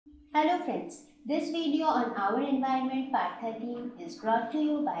Hello friends, this video on our environment part 13 is brought to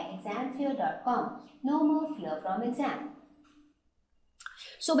you by examfear.com. No more fear from exam.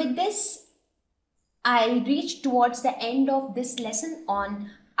 So with this, I reached towards the end of this lesson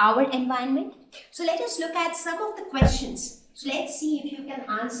on our environment. So let us look at some of the questions. So let's see if you can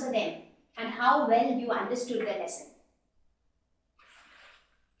answer them and how well you understood the lesson.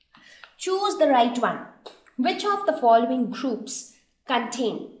 Choose the right one. Which of the following groups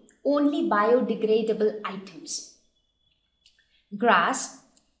contain only biodegradable items? Grass,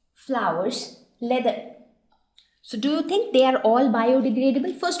 flowers, leather. So do you think they are all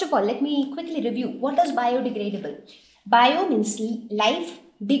biodegradable? First of all, let me quickly review. What is biodegradable? Bio means life.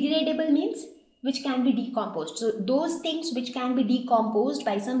 Degradable means which can be decomposed. So those things which can be decomposed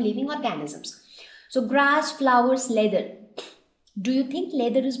by some living organisms. So grass, flowers, leather. Do you think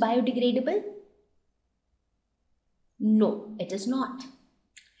leather is biodegradable? No, it is not.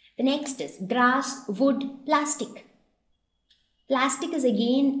 The next is grass, wood, plastic. Plastic is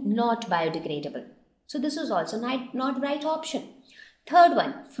again not biodegradable. So this is also not right option. Third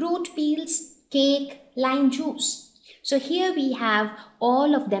one, fruit peels, cake, lime juice. So here we have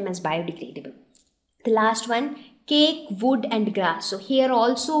all of them as biodegradable. The last one, cake, wood and grass. So here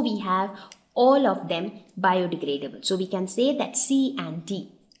also we have all of them biodegradable. So we can say that C and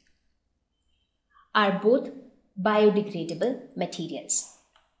D are both biodegradable materials.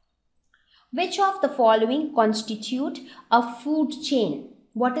 Which of the following constitute a food chain?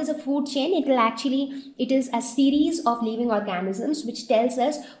 What is a food chain? It is a series of living organisms which tells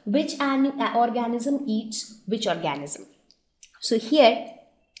us which organism eats which organism. So here,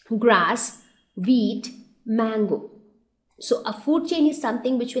 grass, wheat, mango. So a food chain is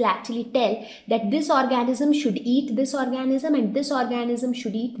something which will actually tell that this organism should eat this organism and this organism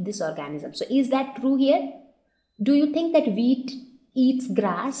should eat this organism. So is that true here? Do you think that wheat eats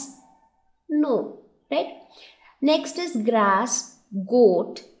grass? No, right? Next is grass,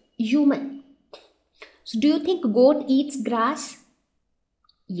 goat, human. So do you think goat eats grass?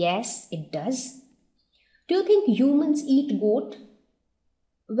 Yes, it does. Do you think humans eat goat?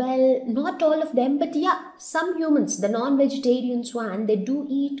 Well, not all of them, but yeah, some humans, the non-vegetarians one, they do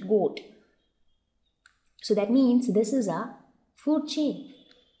eat goat. So that means this is a food chain.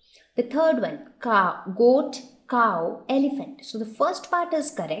 The third one, goat, cow, elephant. So the first part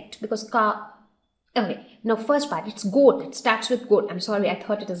is correct because first part, it's goat. It starts with goat. I'm sorry, I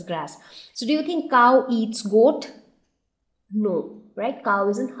thought it was grass. So do you think cow eats goat? No, right? Cow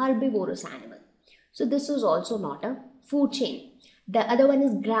is an herbivorous animal. So this is also not a food chain. The other one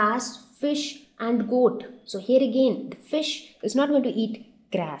is grass, fish and goat. So here again, the fish is not going to eat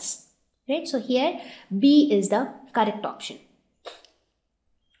grass, right? So here B is the correct option.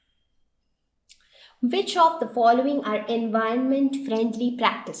 Which of the following are environment-friendly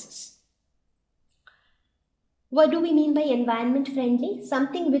practices? What do we mean by environment-friendly?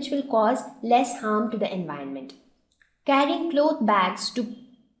 Something which will cause less harm to the environment. Carrying cloth bags to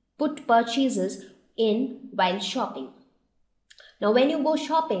put purchases in while shopping. Now, when you go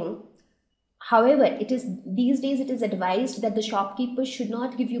shopping, however, these days it is advised that the shopkeepers should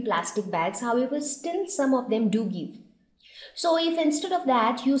not give you plastic bags. However, still some of them do give. So if instead of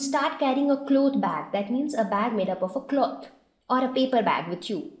that you start carrying a cloth bag, that means a bag made up of a cloth or a paper bag with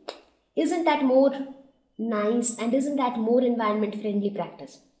you, isn't that more nice and isn't that more environment friendly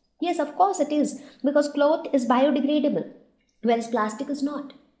practice? Yes, of course it is, because cloth is biodegradable, whereas plastic is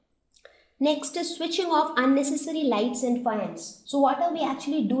not. Next is switching off unnecessary lights and fans. So what are we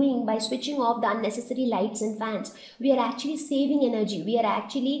actually doing by switching off the unnecessary lights and fans? We are actually saving energy. We are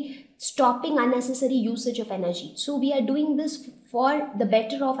actually stopping unnecessary usage of energy. So we are doing this for the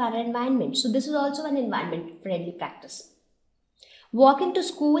better of our environment. So this is also an environment friendly practice. Walking to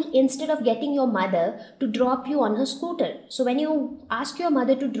school instead of getting your mother to drop you on her scooter. So when you ask your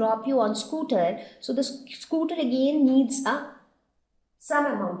mother to drop you on scooter, so the scooter again needs some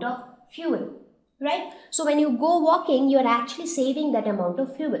amount of fuel, right? So when you go walking, you are actually saving that amount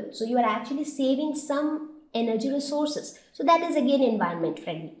of fuel. So you are actually saving some energy resources. So that is again environment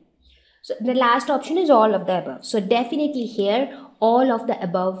friendly. So the last option is all of the above. So definitely here, all of the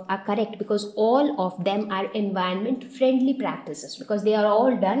above are correct because all of them are environment friendly practices because they are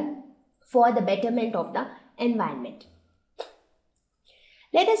all done for the betterment of the environment.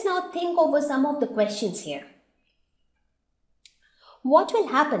 Let us now think over some of the questions here. What will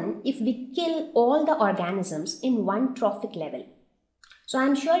happen if we kill all the organisms in one trophic level? So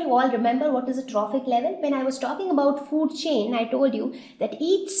I'm sure you all remember what is a trophic level. When I was talking about food chain, I told you that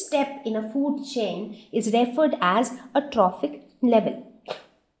each step in a food chain is referred as a trophic level.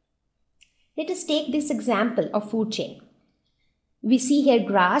 Let us take this example of food chain. we see here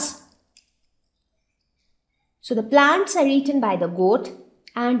grass. So the plants are eaten by the goat,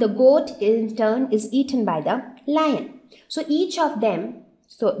 and the goat in turn is eaten by the lion. So each of them,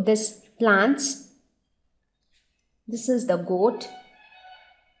 so this plants, this is the goat,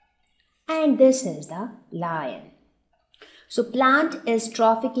 and this is the lion. So plant is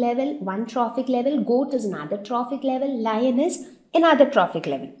trophic level, one trophic level, goat is another trophic level, lion is another trophic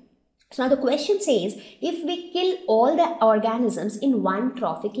level. So now the question says, if we kill all the organisms in one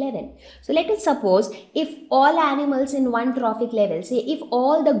trophic level. So let us suppose if all animals in one trophic level, say if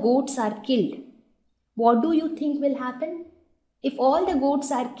all the goats are killed, what do you think will happen? If all the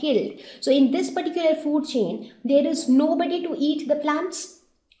goats are killed, so in this particular food chain, there is nobody to eat the plants.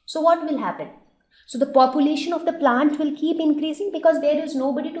 So what will happen? So the population of the plant will keep increasing because there is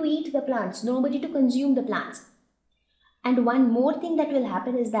nobody to eat the plants, nobody to consume the plants. And one more thing that will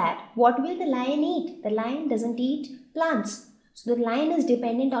happen is that what will the lion eat? The lion doesn't eat plants. So the lion is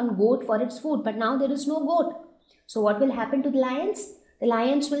dependent on goat for its food, but now there is no goat. So what will happen to the lions? The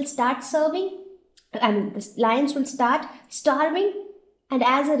lions will start the lions will start starving, and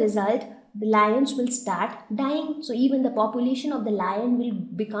as a result, the lions will start dying. So even the population of the lion will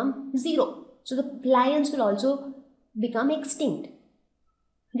become zero. So the lions will also become extinct.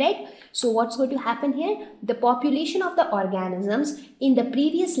 Right? So what's going to happen here? The population of the organisms in the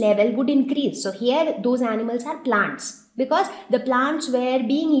previous level would increase. So here those animals are plants because the plants were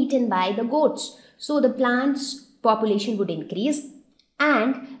being eaten by the goats. So the plants population would increase,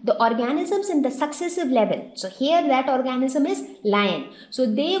 and the organisms in the successive level, so here that organism is lion, so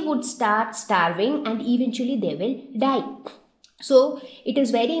they would start starving and eventually they will die. So it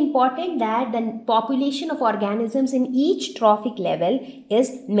is very important that the population of organisms in each trophic level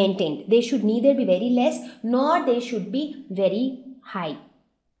is maintained. They should neither be very less nor they should be very high.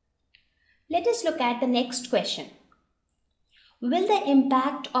 Let us look at the next question. Will the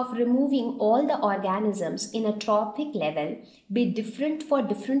impact of removing all the organisms in a trophic level be different for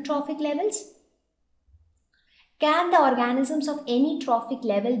different trophic levels? Can the organisms of any trophic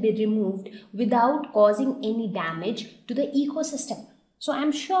level be removed without causing any damage to the ecosystem? So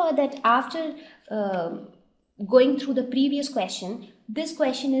I'm sure that after going through the previous question, this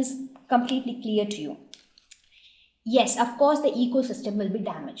question is completely clear to you. Yes, of course the ecosystem will be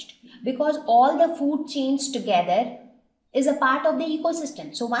damaged because all the food chains together is a part of the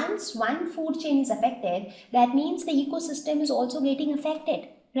ecosystem. So once one food chain is affected, that means the ecosystem is also getting affected,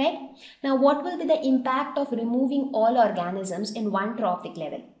 right? Now what will be the impact of removing all organisms in one trophic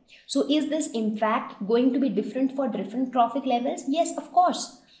level? So is this impact going to be different for different trophic levels? Yes, of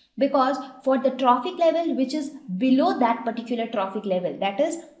course. Because for the trophic level which is below that particular trophic level, that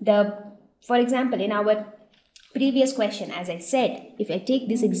is for example, in our previous question, as I said, if I take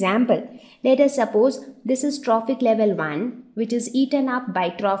this example, let us suppose this is trophic level 1, which is eaten up by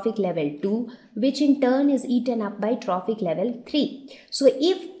trophic level 2, which in turn is eaten up by trophic level 3. So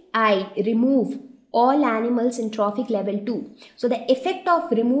if I remove all animals in trophic level 2, so the effect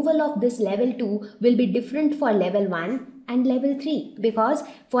of removal of this level 2 will be different for level 1 and level 3, because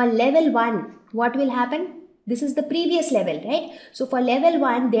for level 1, what will happen? This is the previous level, right? So for level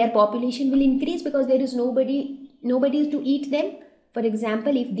 1, their population will increase because there is nobody to eat them. For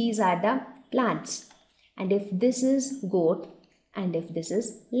example, if these are the plants, and if this is goat, and if this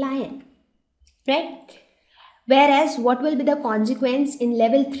is lion, right? Whereas what will be the consequence in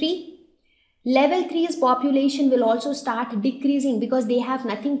level 3? Level 3's population will also start decreasing because they have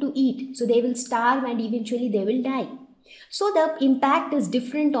nothing to eat. So they will starve and eventually they will die. So the impact is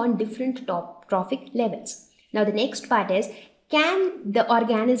different on different trophic levels. Now the next part is, can the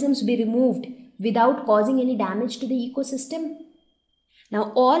organisms be removed without causing any damage to the ecosystem?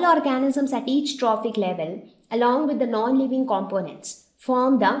 Now all organisms at each trophic level along with the non-living components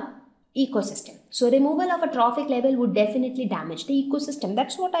form the ecosystem. So removal of a trophic level would definitely damage the ecosystem.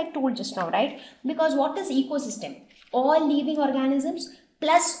 That's what I told just now, right? Because what is ecosystem? All living organisms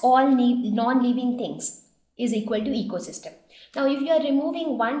plus all non-living things is equal to ecosystem. Now if you are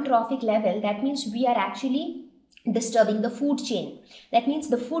removing one trophic level, that means we are actually disturbing the food chain. That means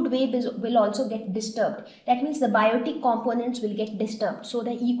the food web will also get disturbed. That means the biotic components will get disturbed. So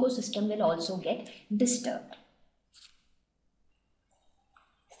the ecosystem will also get disturbed.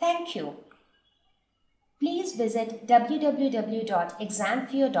 Thank you. Please visit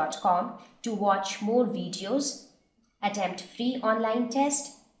www.examfear.com to watch more videos, attempt free online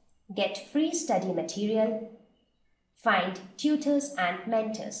test, get free study material, find tutors and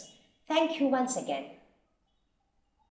mentors. Thank you once again.